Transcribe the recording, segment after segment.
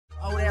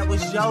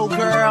was your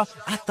girl,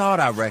 I thought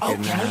I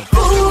recognized.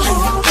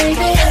 Ooh,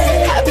 baby,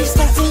 I be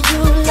stuck to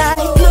you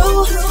like glue,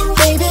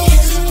 baby.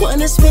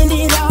 Wanna spend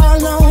it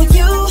all on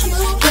you,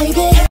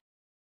 baby.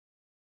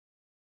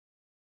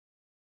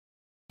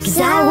 'Cause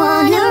I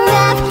wanna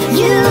wrap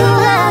you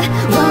up,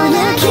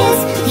 wanna kiss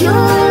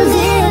your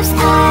lips.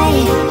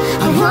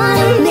 I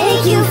wanna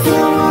make you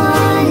feel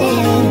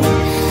wanted.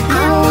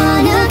 I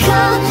wanna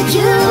call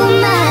you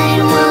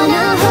mine,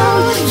 wanna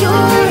hold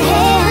your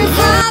hand.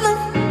 Mama,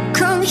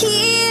 come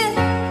here,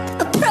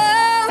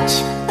 approach,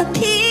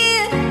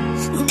 appear.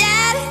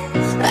 Daddy,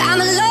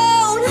 I'm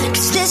alone,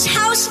 'cause this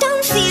house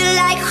don't feel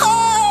like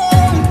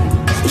home.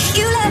 If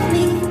you love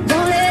me,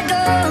 don't let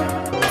go.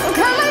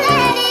 Come on,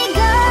 let it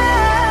go.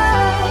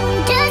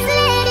 Just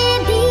let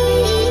it be.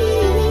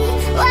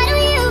 Why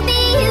don't you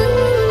be you?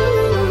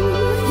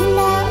 And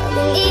I'll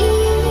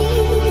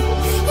believe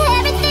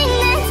everything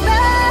that's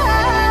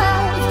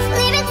wrong.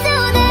 Leave it to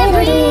the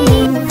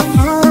breeze.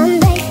 How I'm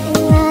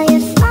breaking while you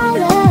fall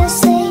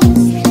asleep.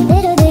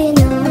 Little do you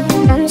know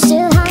I'm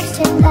still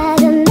haunted by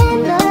the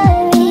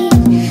memory.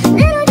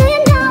 Little do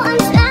you know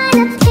I'm trying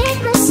to pick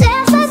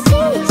myself up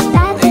piece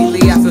by piece.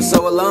 Lately I feel so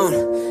alone.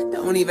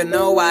 Don't even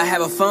know why I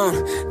have a phone.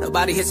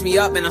 Nobody hits me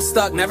up and I'm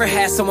stuck. Never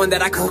had someone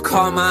that I could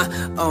call my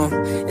own.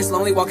 It's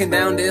lonely walking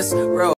down this road.